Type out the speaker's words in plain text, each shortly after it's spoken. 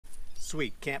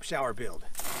Sweet, camp shower build.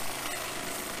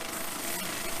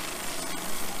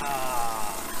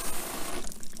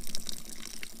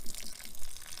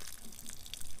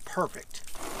 Perfect.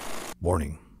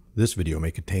 Warning, this video may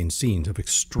contain scenes of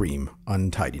extreme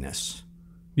untidiness.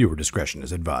 Viewer discretion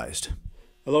is advised.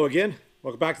 Hello again,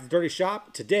 welcome back to the Dirty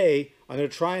Shop. Today, I'm going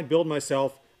to try and build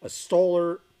myself a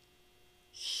solar,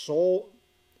 a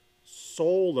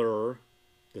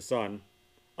sun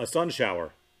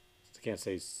shower. I can't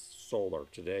say solar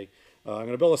today. I'm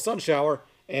going to build a sun shower,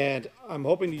 and I'm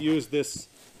hoping to use this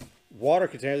water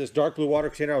container, this dark blue water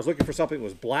container. I was looking for something that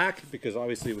was black because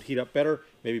obviously it would heat up better.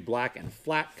 Maybe black and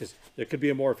flat because there could be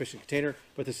a more efficient container.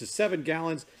 But this is 7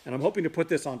 gallons, and I'm hoping to put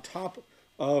this on top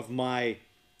of my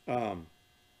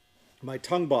my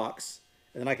tongue box,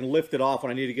 and then I can lift it off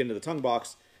when I need to get into the tongue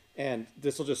box, and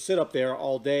this will just sit up there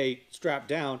all day strapped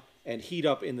down and heat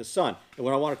up in the sun. And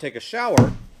when I want to take a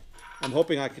shower, I'm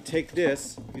hoping I could take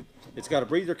this. It's got a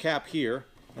breather cap here,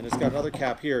 and it's got another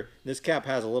cap here. This cap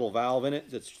has a little valve in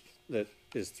it that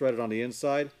is threaded on the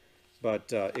inside,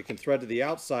 but it can thread to the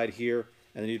outside here,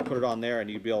 and then you put it on there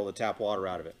and you'd be able to tap water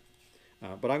out of it.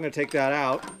 But I'm going to take that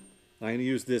out, and I'm going to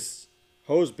use this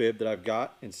hose bib that I've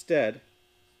got instead,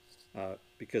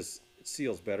 because it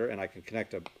seals better and I can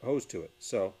connect a hose to it.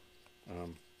 So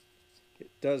it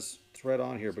does thread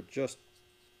on here, but just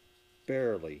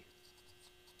barely.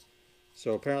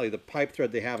 So apparently the pipe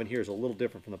thread they have in here is a little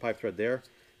different from the pipe thread there,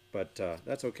 but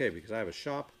that's okay because I have a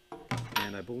shop,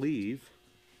 and I believe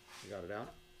I got it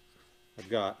out. I've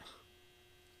got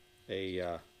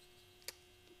a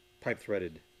pipe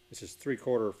threaded. This is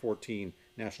 3/4 14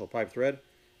 national pipe thread,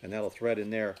 and that'll thread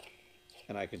in there,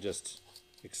 and I can just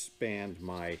expand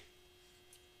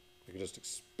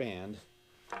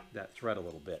that thread a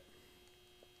little bit,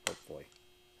 hopefully,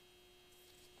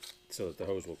 so that the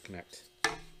hose will connect.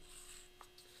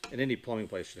 And any plumbing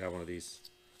place should have one of these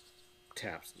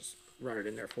taps. Just run it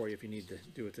in there for you if you need to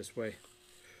do it this way.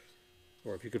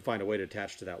 Or if you could find a way to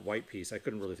attach to that white piece. I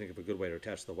couldn't really think of a good way to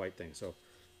attach to the white thing, so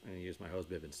I'm going to use my hose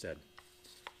bib instead.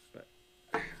 But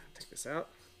take this out.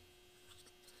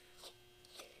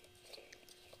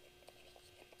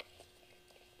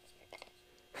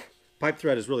 Pipe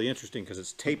thread is really interesting because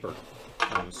it's tapered.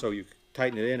 So you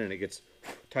tighten it in and it gets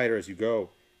tighter as you go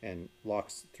and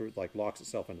locks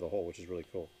itself into the hole, which is really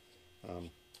cool.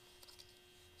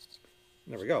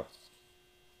 There we go.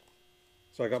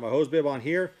 So I got my hose bib on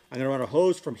here. I'm going to run a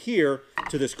hose from here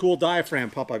to this cool diaphragm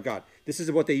pump I've got. This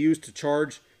is what they use to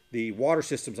charge the water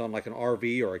systems on like an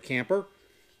RV or a camper.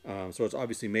 So it's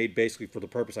obviously made basically for the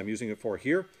purpose I'm using it for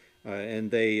here. And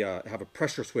they have a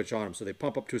pressure switch on them. So they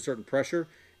pump up to a certain pressure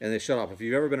and they shut off. If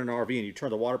you've ever been in an RV and you turn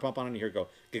the water pump on and you hear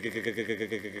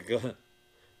it go,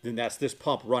 then that's this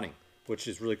pump running, which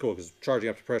is really cool because it's charging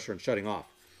up to pressure and shutting off.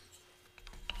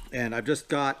 And I've just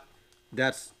got,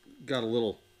 that's got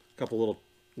a couple little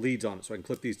leads on it, so I can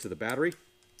clip these to the battery.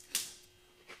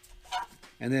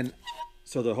 And then,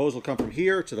 so the hose will come from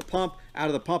here to the pump. Out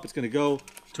of the pump, it's going to go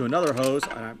to another hose.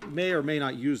 And I may or may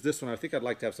not use this one. I think I'd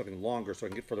like to have something longer so I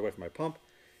can get further away from my pump.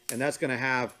 And that's going to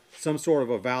have some sort of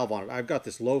a valve on it. I've got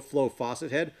this low flow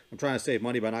faucet head. I'm trying to save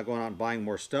money by not going out and buying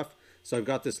more stuff. So I've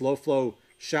got this low flow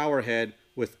shower head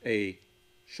with a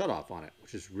shutoff on it,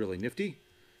 which is really nifty.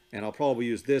 And I'll probably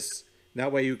use this.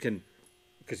 That way you can,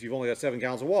 because you've only got 7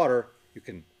 gallons of water, you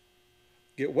can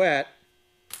get wet,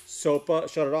 soap up,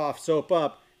 shut it off, soap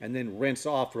up, and then rinse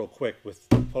off real quick with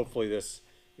hopefully this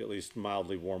at least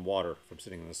mildly warm water from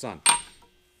sitting in the sun.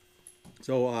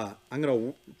 So I'm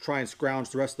going to try and scrounge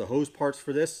the rest of the hose parts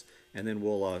for this, and then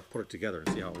we'll put it together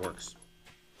and see how it works.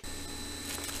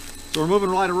 So we're moving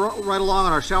right along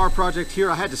on our shower project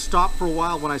here. I had to stop for a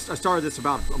while when I started this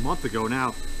about a month ago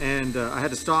now, and I had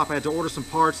to stop. I had to order some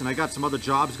parts, and I got some other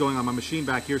jobs going on my machine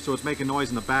back here, so it's making noise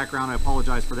in the background. I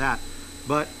apologize for that.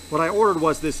 But what I ordered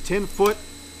was this 10-foot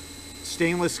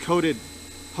stainless coated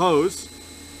hose.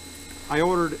 I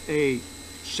ordered a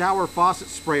shower faucet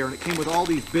sprayer, and it came with all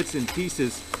these bits and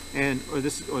pieces. And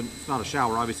it's not a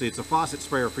shower, obviously. It's a faucet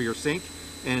sprayer for your sink,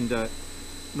 and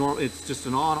it's just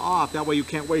an on-off. That way you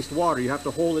can't waste water. You have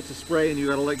to hold it to spray, and you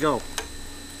got to let go.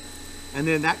 And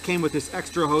then that came with this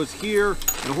extra hose here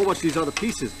and a whole bunch of these other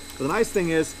pieces. But the nice thing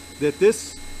is that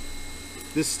this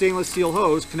stainless steel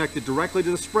hose connected directly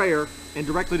to the sprayer and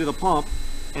directly to the pump.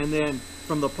 And then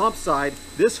from the pump side,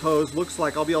 this hose looks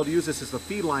like I'll be able to use this as the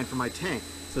feed line for my tank.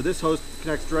 So this hose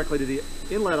connects directly to the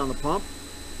inlet on the pump,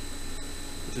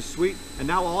 which is sweet. And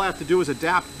now all I have to do is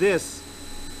adapt this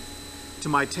to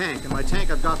my tank. And my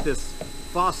tank, I've got this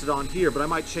faucet on here, but I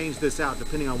might change this out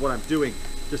depending on what I'm doing,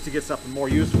 just to get something more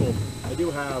useful. I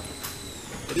do have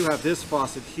this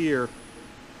faucet here,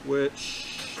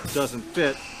 which doesn't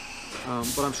fit,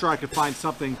 but I'm sure I could find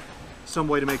some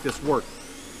way to make this work.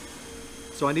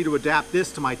 So I need to adapt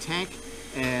this to my tank,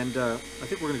 and I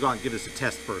think we're gonna go out and give this a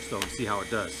test first though and see how it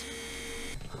does.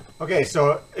 Okay,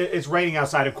 so it's raining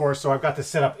outside, of course, so I've got this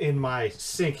set up in my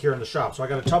sink here in the shop. So I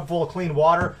got a tub full of clean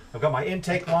water. I've got my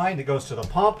intake line that goes to the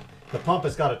pump. The pump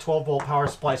has got a 12-volt power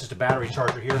supply, it's just a battery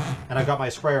charger here, and I've got my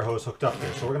sprayer hose hooked up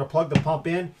there. So we're gonna plug the pump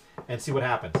in and see what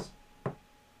happens.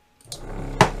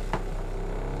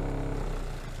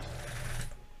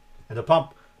 And the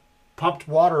pump pumped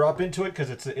water up into it because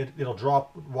it'll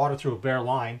drop water through a bare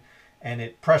line, and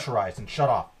it pressurized and shut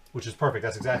off, which is perfect.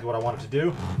 That's exactly what I wanted to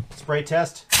do. Spray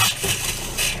test.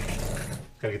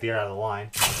 Gotta get the air out of the line.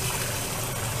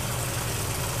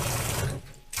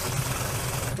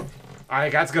 All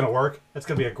right, that's gonna work. That's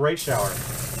gonna be a great shower.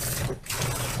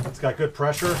 It's got good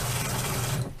pressure.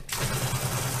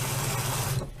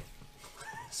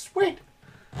 Sweet.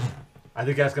 I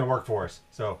think that's gonna work for us.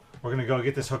 So we're gonna go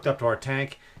get this hooked up to our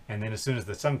tank, and then as soon as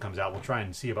the sun comes out, we'll try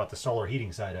and see about the solar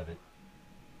heating side of it.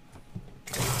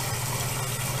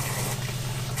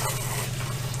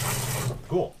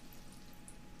 Cool.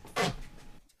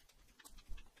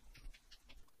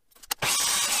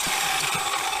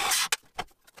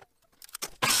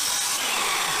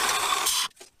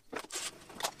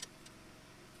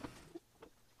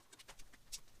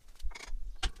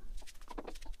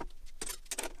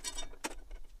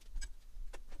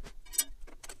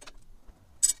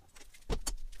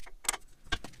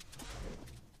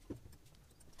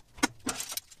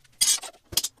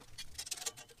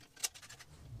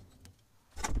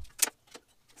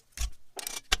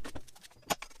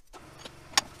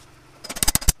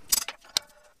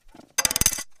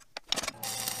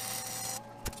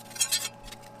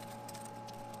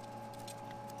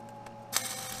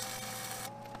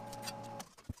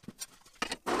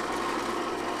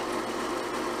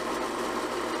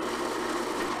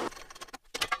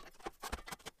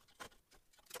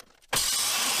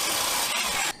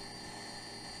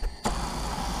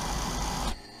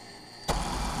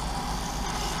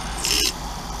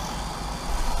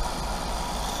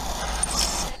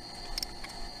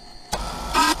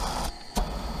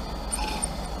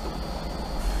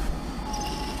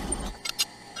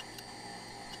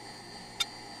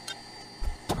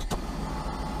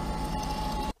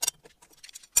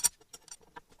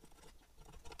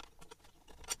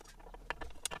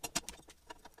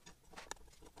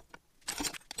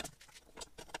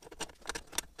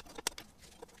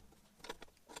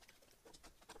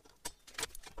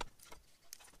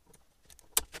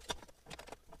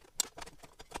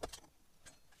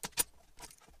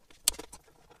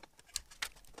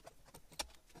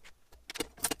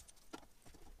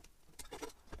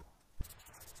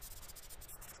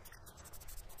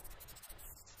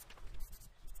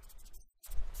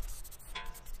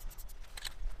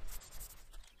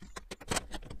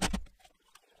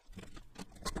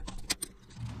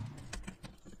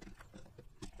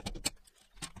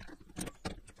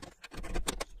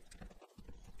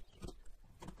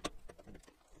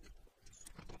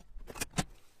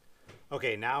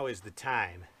 Okay, now is the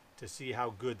time to see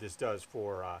how good this does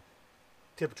for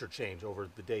temperature change over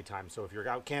the daytime. So if you're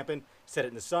out camping, set it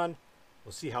in the sun.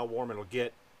 We'll see how warm it'll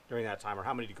get during that time, or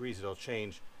how many degrees it'll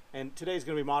change. And today's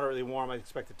going to be moderately warm. I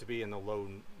expect it to be in the low,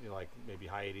 like maybe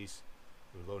high 80s,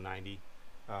 low 90.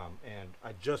 And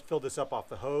I just filled this up off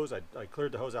the hose. I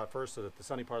cleared the hose out first so that the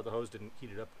sunny part of the hose didn't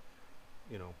heat it up,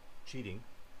 cheating.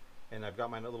 And I've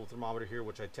got my little thermometer here,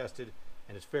 which I tested,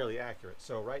 and it's fairly accurate.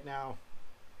 So right now,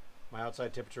 my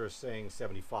outside temperature is saying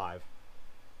 75.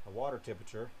 The water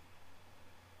temperature,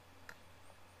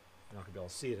 you're not going to be able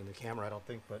to see it in the camera, I don't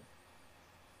think, but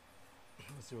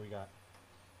let's see what we got.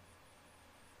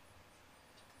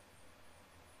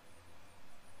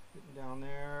 Getting down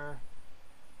there.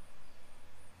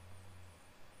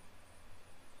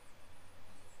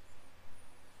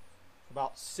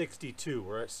 About 62.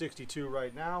 We're at 62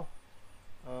 right now,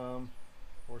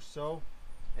 or so.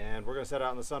 And we're going to set it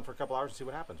out in the sun for a couple hours and see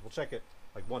what happens. We'll check it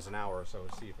like once an hour or so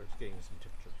to see if it's getting some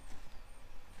temperature.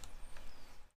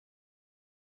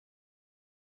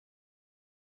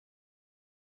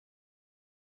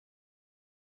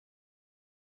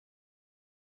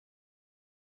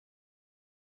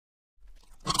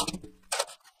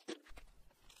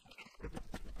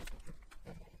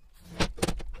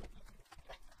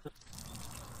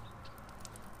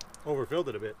 Overfilled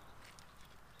it a bit.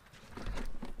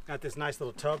 Got this nice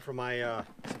little tub for my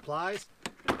supplies.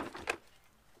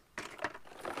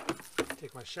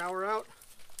 Take my shower out.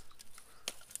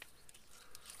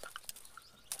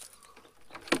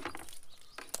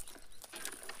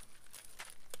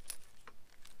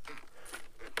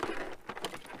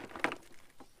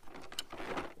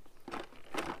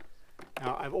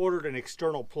 I've ordered an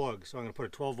external plug, so I'm going to put a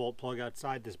 12-volt plug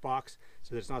outside this box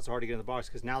so that it's not so hard to get in the box,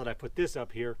 because now that I put this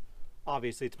up here,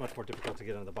 obviously it's much more difficult to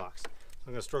get into the box. So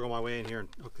I'm going to struggle my way in here and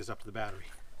hook this up to the battery.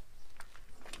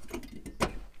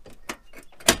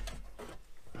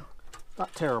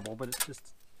 Not terrible, but it's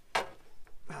just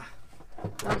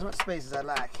Not as much space as I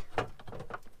like.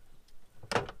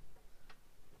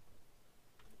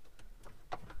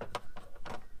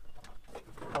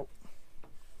 oh.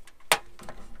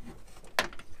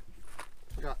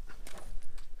 Forgot.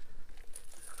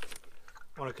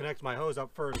 I want to connect my hose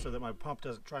up first so that my pump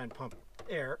doesn't try and pump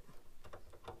air.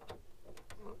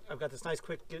 I've got this nice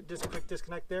quick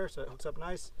disconnect there, so it hooks up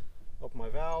nice. Open my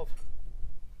valve.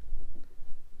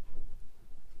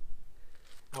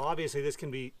 Now obviously this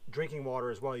can be drinking water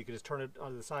as well. You can just turn it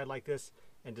on the side like this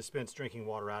and dispense drinking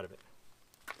water out of it.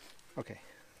 Okay.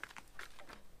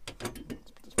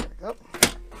 Let's put this back up.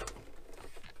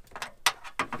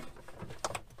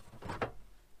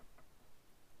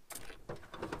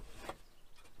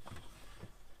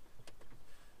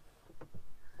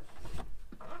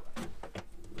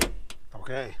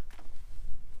 Okay.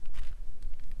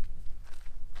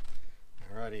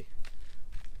 Alrighty.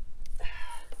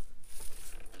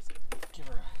 Give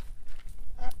her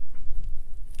a...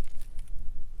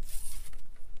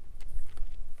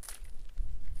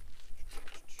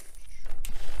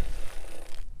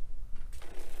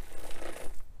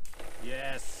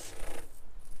 Yes.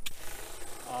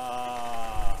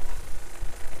 I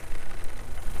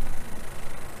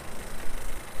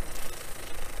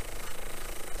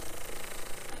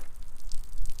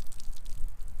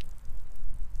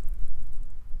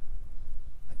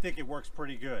think it works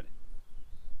pretty good.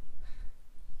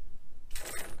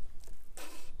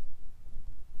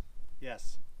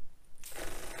 Yes.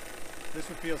 This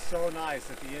would feel so nice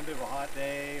at the end of a hot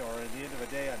day or at the end of a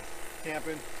day on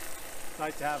camping. It's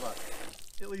nice to have a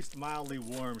at least mildly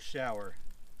warm shower,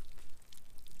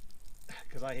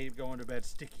 because I hate going to bed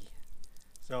sticky.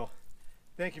 So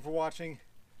thank you for watching.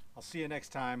 I'll see you next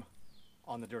time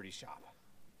on The Dirty Shop.